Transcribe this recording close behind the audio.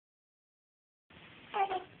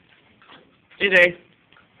DJ.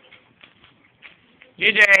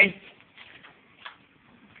 DJ.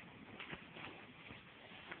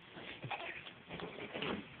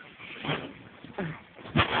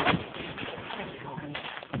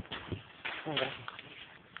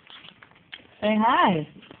 Say hi.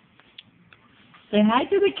 Say hi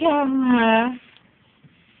to the camera.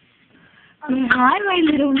 Say hi, my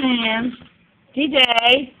little man.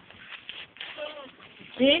 DJ.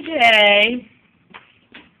 DJ.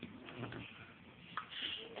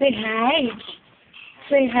 Say hi.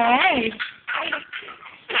 Say hi.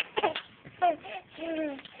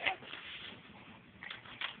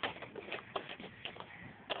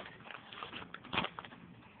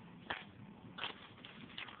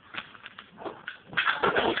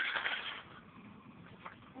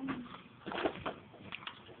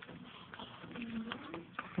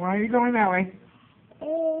 Why are you going that way?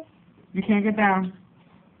 You can't get down.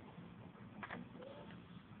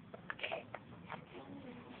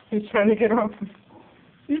 He's trying to get off.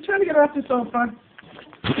 He's trying to get off the sofa.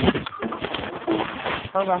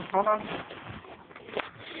 Hold on.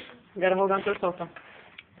 You gotta hold on to the sofa.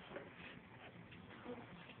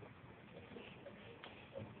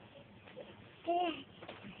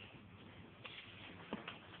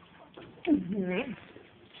 Mm-hmm.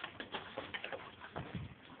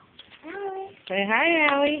 Say hi,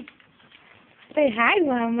 Allie. Say hi,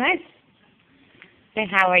 Mama. Say,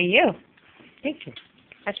 how are you? Thank you.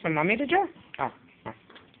 That's for Mommy to draw? Oh.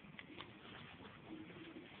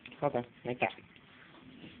 Hold on, like that.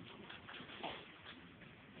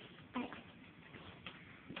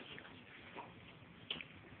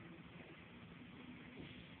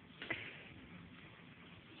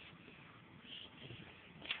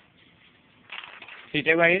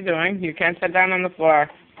 CJ, what are you doing? You can't sit down on the floor.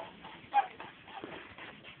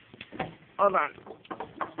 Hold on.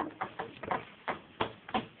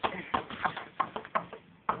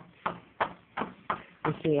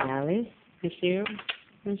 You see Allie? You see her?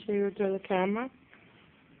 You see her to the camera?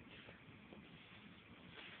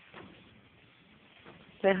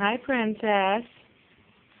 Say hi, Princess.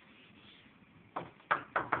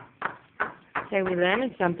 Say we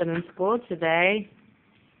learned something in school today.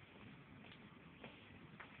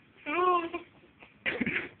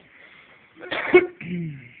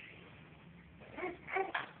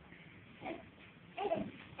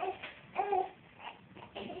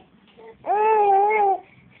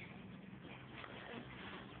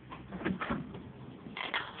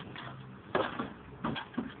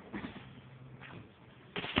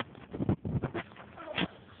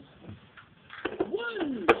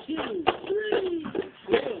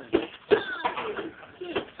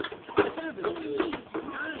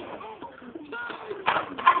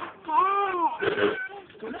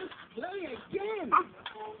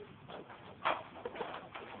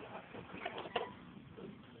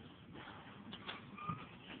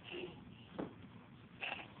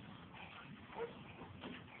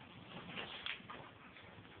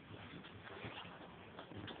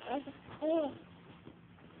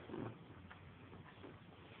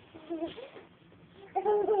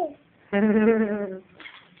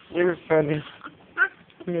 You're funny.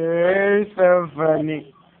 You're so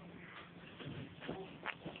funny.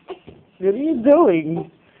 What are you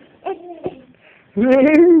doing?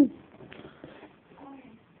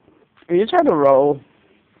 Are you trying to roll?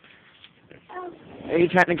 Are you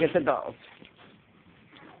trying to get the dolls?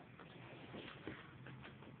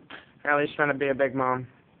 Allie's trying to be a big mom.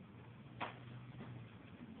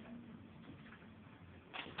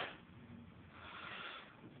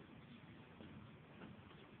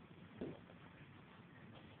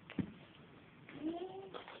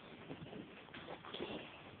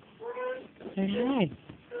 Say hi.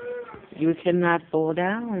 You cannot fall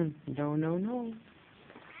down. No.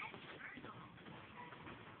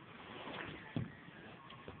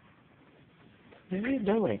 What are you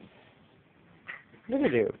doing? Look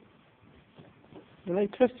at you. You're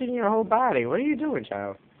like twisting your whole body. What are you doing,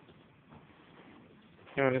 child?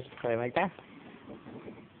 You want to just play like that?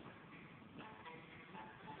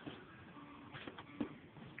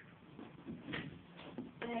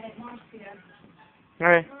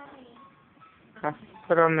 Alright.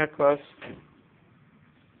 Put on their clothes.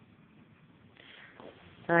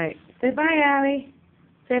 Alright. Say bye, Allie.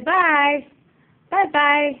 Say bye.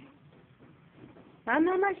 Bye-bye. Bye,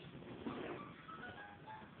 Mama.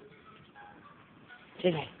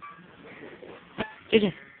 JJ.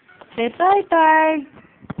 Say bye-bye.